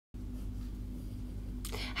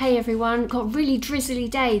Hey everyone, got a really drizzly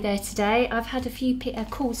day there today. I've had a few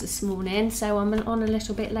calls this morning, so I'm on a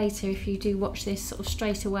little bit later if you do watch this sort of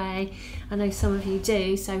straight away. I know some of you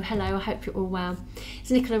do, so hello, I hope you're all well. It's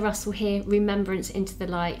Nicola Russell here, Remembrance into the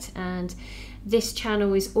Light, and this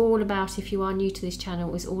channel is all about, if you are new to this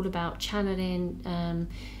channel, is all about channeling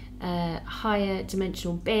higher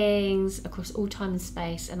dimensional beings across all time and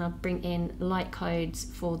space, and I bring in light codes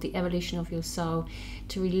for the evolution of your soul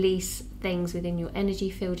to release things within your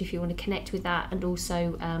energy field if you want to connect with that, and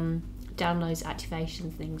also downloads,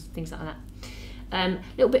 activations, things like that. A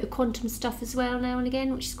little bit of quantum stuff as well now and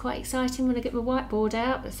again, which is quite exciting when I get my whiteboard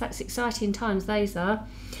out. That's exciting times, those are.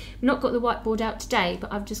 I've not got the whiteboard out today,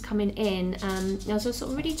 but I've just come in I was sort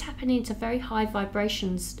of really tapping into very high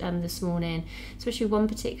vibrations this morning, especially one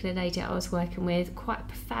particular lady I was working with. Quite a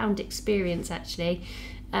profound experience actually.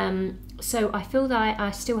 So I feel that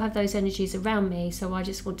I still have those energies around me, so I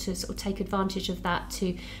just want to sort of take advantage of that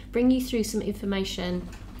to bring you through some information,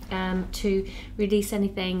 to release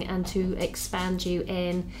anything and to expand you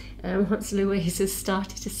in. Once Louise has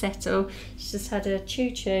started to settle, she's just had a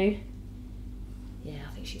choo-choo. Yeah,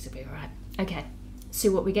 I think she's a bit alright. Okay, see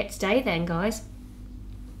what we get today then, guys.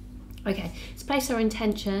 Okay, let's place our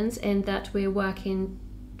intentions in that we're working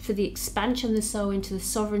for the expansion of the soul into the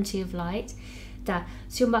sovereignty of light. Da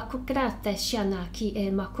si makukrata shana ki e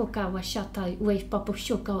makoka wa shata we papo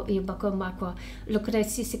shoko e bako makwa lokre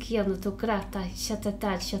sisikiano to krata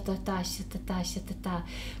shatata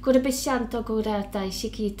kore beshanto gorata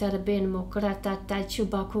shikita ben mokrata ta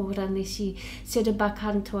chubako ranishi sede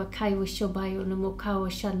bakanto a kai wa shobayo no mokawa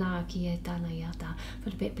shana ki e dana yada.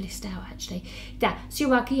 But a bit blissed out actually. Da si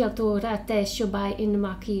wakiato rate shobai in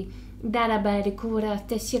maki.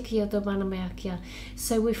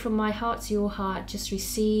 So we, from my heart to your heart, just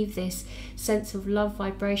receive this sense of love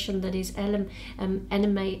vibration that is going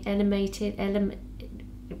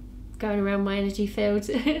around my energy fields.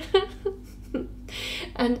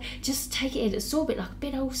 And just take it in, absorb it like a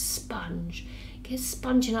big old sponge. Get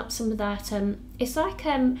sponging up some of that. It's like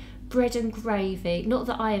bread and gravy. Not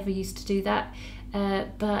that I ever used to do that,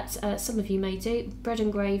 but some of you may do. Bread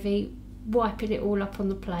and gravy, wiping it all up on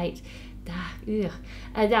the plate.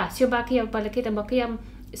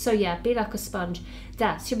 So yeah, be like a sponge.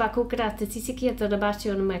 It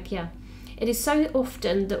is so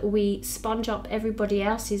often that we sponge up everybody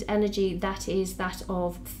else's energy that is that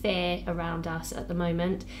of fear around us at the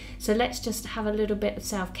moment. So let's just have a little bit of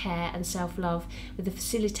self-care and self-love with the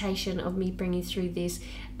facilitation of me bringing through this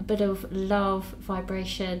a bit of love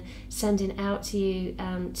vibration, sending out to you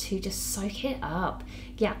to just soak it up.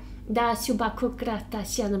 Yeah. There is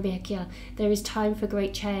time for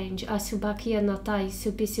great change. Can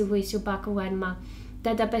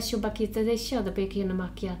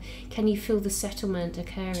you feel the settlement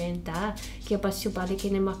occurring?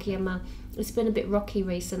 It's been a bit rocky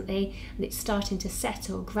recently, and it's starting to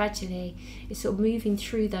settle gradually. It's sort of moving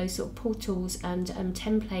through those sort of portals and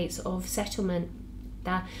templates of settlement.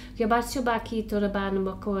 Less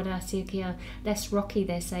rocky,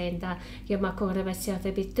 they're saying that.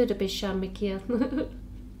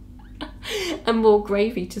 And more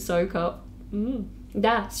gravy to soak up.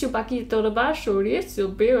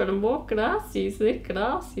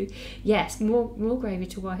 Yes, more gravy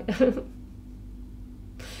to white.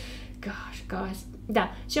 Gosh, guys.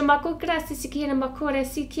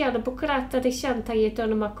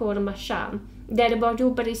 Där bara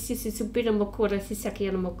jobbar i sisi så blir de akora till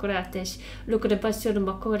sakiana mokorates. Look at the passion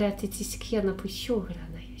mokorate till sakiana på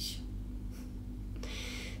shoranash.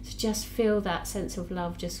 So just feel that sense of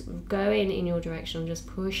love just going in your direction. I'm just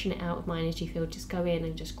pushing it out of my energy field. Just go in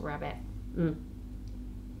and just grab it.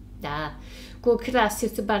 Da. Go krasi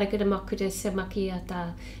to baragada makure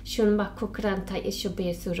semakiata. Shun makukranta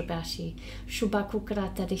ishobe surbashi. Shubaku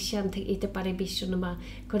krata rishanta ita paribishunama.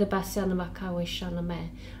 Korabasana makawe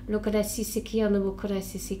shaname. Look at Sisikiana Mukura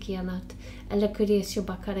Sisikianat. Elakuria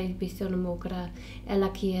Shubakare Bithunamokra.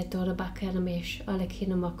 Elakia Dorabakanish.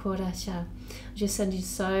 Alakina Makora Sha. Just sending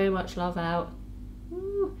so much love out.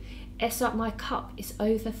 It's like my cup is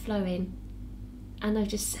overflowing. And I'm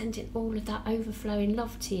just sending all of that overflowing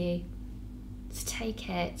love to you. So take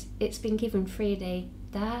it. It's been given freely.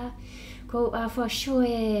 Da. Go for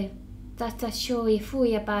shoye. That shoye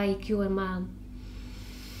fuya by you and mom.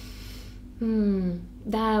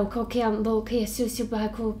 Da kokiam boki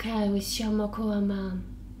susubako ka with shamako mam.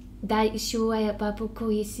 Da ishuaya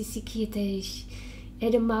babuko isisikitesh.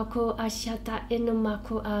 Edamako ashata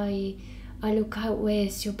enamako ai. Aluka we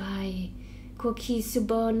subai. Koki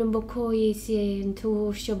subo numboko isi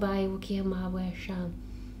into shubai wakiama wesham.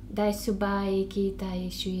 Da subai ki dai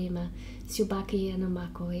shuima. Subaki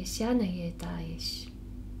enamako ishana ye daish.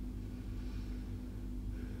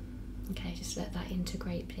 Okay, just let that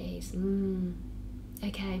integrate, please.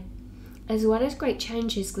 Okay. As well as great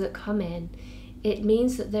changes that come in, it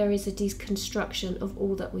means that there is a deconstruction of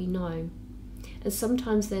all that we know. And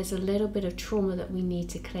sometimes there's a little bit of trauma that we need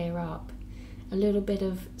to clear up, a little bit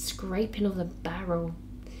of scraping of the barrel,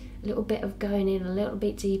 a little bit of going in a little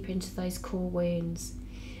bit deeper into those core wounds.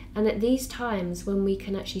 And at these times when we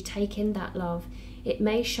can actually take in that love, it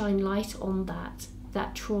may shine light on that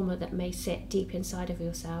trauma that may sit deep inside of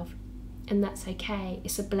yourself. And that's okay.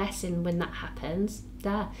 It's a blessing when that happens.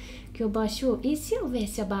 Try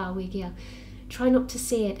not to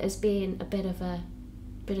see it as being a bit of a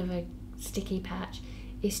sticky patch.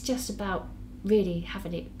 It's just about really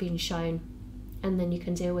having it been shown, and then you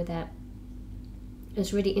can deal with it.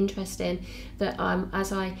 It's really interesting that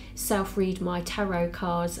as I self-read my tarot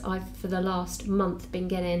cards, I've for the last month been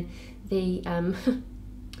getting the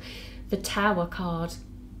the Tower card.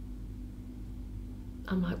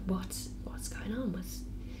 I'm like, what's going on?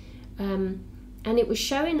 And it was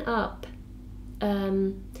showing up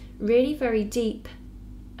really very deep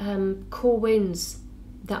core wounds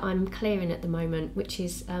that I'm clearing at the moment, which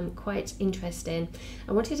is quite interesting.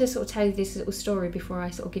 I wanted to sort of tell you this little story before I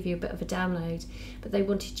sort of give you a bit of a download, but they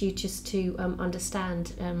wanted you just to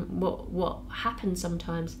understand what happens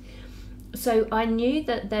sometimes. So I knew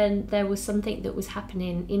that then there was something that was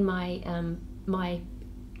happening in my my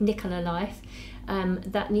Nicola life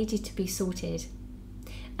that needed to be sorted,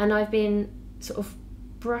 and I've been sort of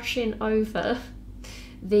brushing over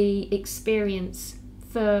the experience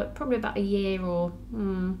for probably about a year or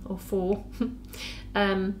 4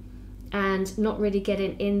 and not really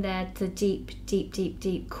getting in there the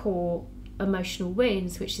deep core emotional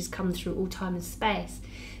wounds which has come through all time and space.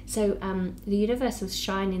 So the universe was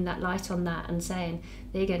shining that light on that and saying,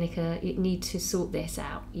 there you go, Nicola, you need to sort this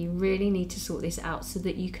out. You really need to sort this out so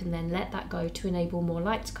that you can then let that go to enable more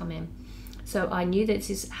light to come in. So I knew that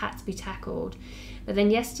this had to be tackled. But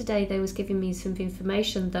then yesterday they was giving me some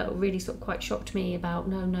information that really sort of quite shocked me about,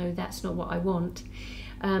 no, that's not what I want.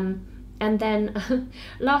 And then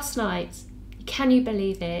last night, can you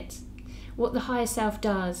believe it? What the higher self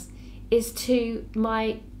does is to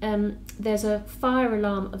there's a fire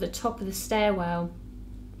alarm at the top of the stairwell,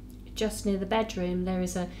 just near the bedroom. There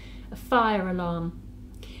is a fire alarm.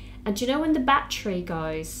 And do you know when the battery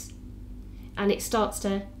goes and it starts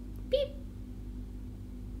to beep,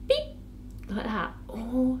 beep, like that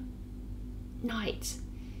all night?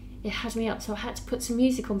 It had me up, so I had to put some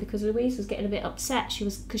music on because Louise was getting a bit upset.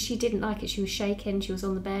 Because she didn't like it. She was shaking. She was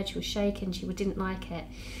on the bed. She was shaking. She didn't like it.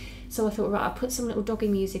 So I thought, right, I'll put some little doggy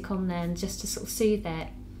music on then, just to sort of soothe it.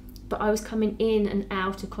 But I was coming in and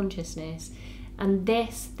out of consciousness, and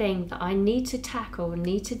this thing that I need to tackle and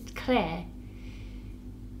need to clear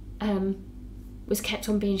was kept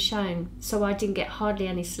on being shown. So I didn't get hardly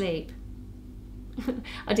any sleep.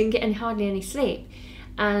 I didn't get hardly any sleep.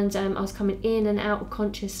 And I was coming in and out of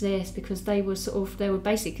consciousness because they were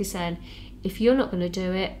basically saying, if you're not going to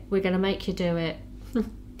do it, we're going to make you do it.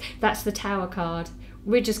 That's the Tower card.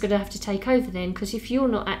 We're just going to have to take over then, because if you're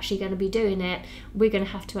not actually going to be doing it, we're going to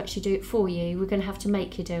have to actually do it for you. We're going to have to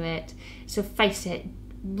make you do it. So face it,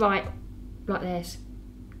 right like this.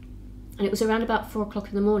 And it was around about 4 o'clock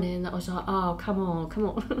in the morning that I was like, oh, come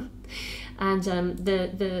on. And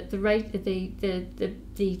the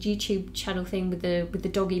YouTube channel thing with the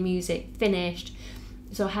doggy music finished,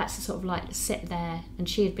 so I had to sort of like sit there, and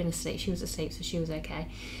she had been asleep. She was asleep, so she was okay.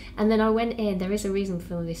 And then I went in. There is a reason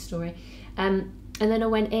for this story. And then I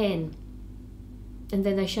went in, and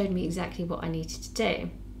then they showed me exactly what I needed to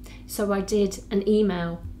do. So I did an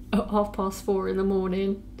email at 4:30 in the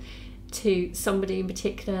morning to somebody in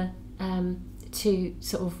particular, to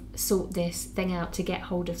sort of sort this thing out, to get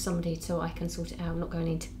hold of somebody so I can sort it out. I'm not going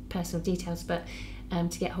into personal details, but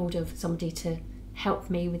to get hold of somebody to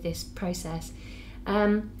help me with this process.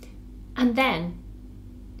 And then,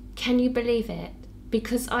 can you believe it?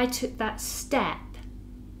 Because I took that step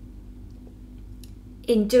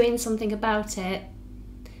in doing something about it,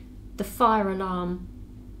 the fire alarm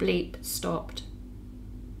bleep stopped.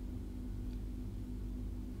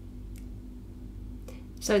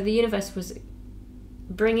 So the universe was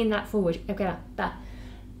bringing that forward. Okay, that.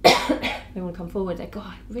 They want to come forward. They go,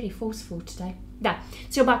 really forceful today. Da.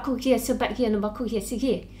 So back here, so back here, and back here, so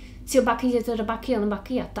here. So back here, to the back here, and back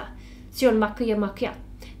here. Da. So back here.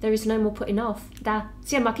 There is no more putting off. Da.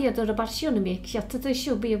 So back here, to the back here, and back here. To the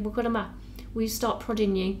show be able to ma. We start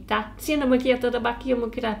prodding you. Da. So back here, to the back here,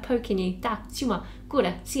 and we're poking you. Da. So ma.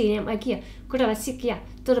 Good. See you back here. Good. See you.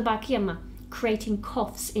 To the back here, ma. Creating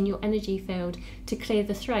coughs in your energy field to clear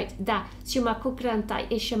the throat. Da. So ma kukranta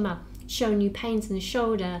ishama. Showing you pains in the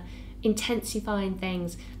shoulder, intensifying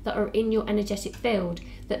things that are in your energetic field,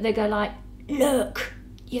 that they go like, look,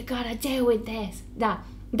 you gotta deal with this.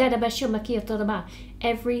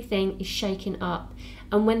 Everything is shaken up.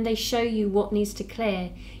 And when they show you what needs to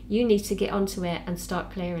clear, you need to get onto it and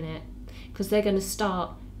start clearing it. Because they're going to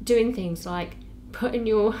start doing things like putting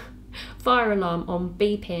your fire alarm on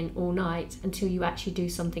beeping all night until you actually do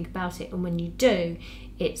something about it. And when you do,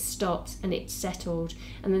 it stops and it's settled.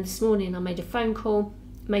 And then this morning I made a phone call,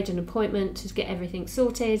 made an appointment to get everything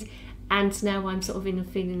sorted. And now I'm sort of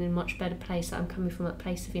feeling in a much better place, that I'm coming from a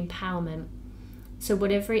place of empowerment. So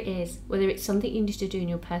whatever it is, whether it's something you need to do in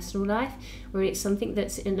your personal life, or it's something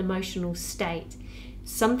that's an emotional state,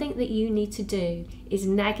 something that you need to do is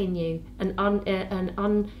nagging you, an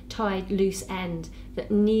untied loose end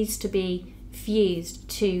that needs to be fused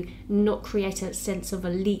to not create a sense of a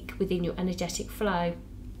leak within your energetic flow.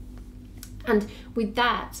 And with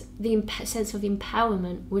that, the sense of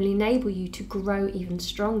empowerment will enable you to grow even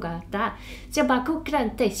stronger. They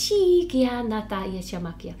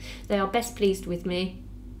are best pleased with me.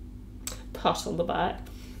 Pat on the back.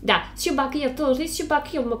 So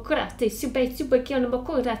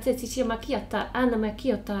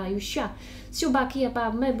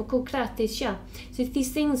if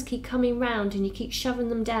these things keep coming round and you keep shoving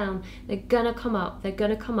them down, they're gonna come up, they're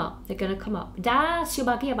gonna come up, they're gonna come up.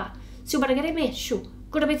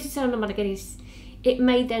 It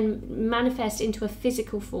may then manifest into a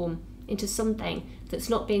physical form, into something that's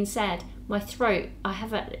not being said. My throat, I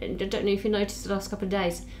don't know if you noticed the last couple of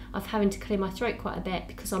days, I'm having to clear my throat quite a bit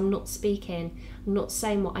because I'm not speaking, I'm not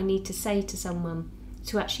saying what I need to say to someone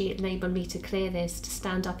to actually enable me to clear this, to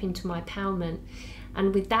stand up into my empowerment.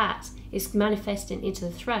 And with that, it's manifesting into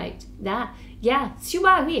the throat.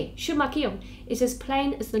 It's as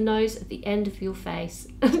plain as the nose at the end of your face.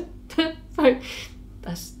 So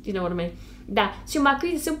that's, you know what I mean.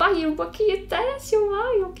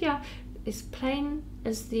 It's plain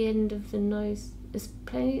as the end of the nose. As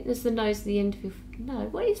plain as the nose at the end of your... No,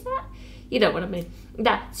 what is that? You know what I mean.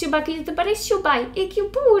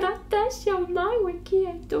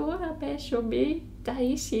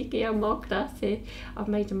 I've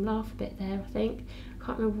made them laugh a bit there, I think.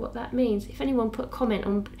 Can't remember what that means. If anyone put a comment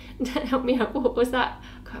on, help me out, what was that?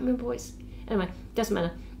 Can't remember what it's... Anyway, doesn't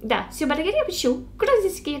matter. It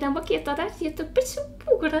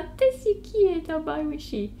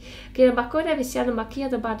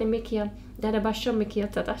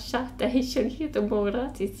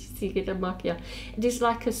is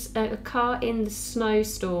like a car in the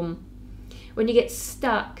snowstorm. When you get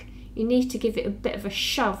stuck, you need to give it a bit of a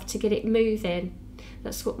shove to get it moving.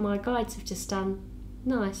 That's what my guides have just done.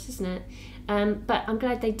 Nice, isn't it? But I'm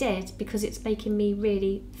glad they did, because it's making me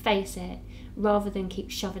really face it rather than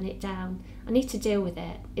keep shoving it down. I need to deal with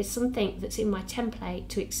it. It's something that's in my template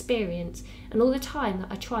to experience, and all the time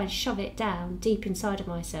that I try and shove it down deep inside of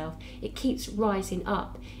myself, it keeps rising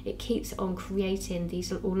up. It keeps on creating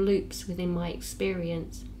these little loops within my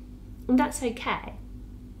experience, and that's okay.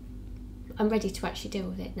 I'm ready to actually deal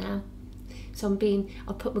with it now. So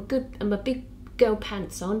I'll put my big girl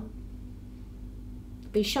pants on.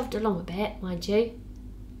 Be shoved along a bit, mind you,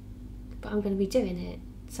 but I'm going to be doing it.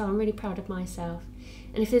 So I'm really proud of myself.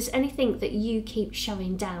 And if there's anything that you keep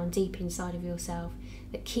shoving down deep inside of yourself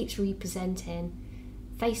that keeps representing,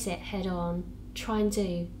 face it head on. Try and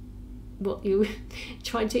do what you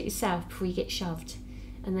try and do it yourself before you get shoved,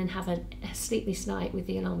 and then have a sleepless night with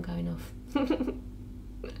the alarm going off.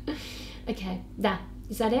 Okay,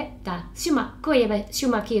 is that it?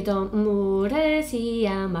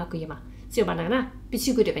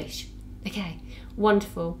 Okay,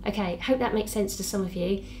 wonderful. Okay, hope that makes sense to some of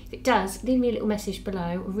you. If it does, leave me a little message below.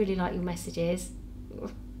 I really like your messages.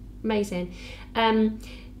 Amazing.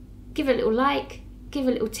 Give it a little like, give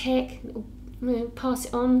a little tick, pass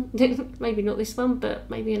it on. Maybe not this one, but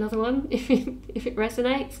maybe another one if it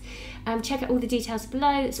resonates. Check out all the details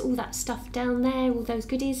below. It's all that stuff down there, all those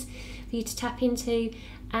goodies for you to tap into.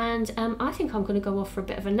 And I think I'm going to go off for a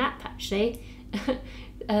bit of a nap, actually.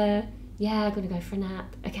 Yeah, I'm going to go for a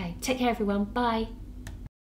nap. Okay, take care, everyone. Bye.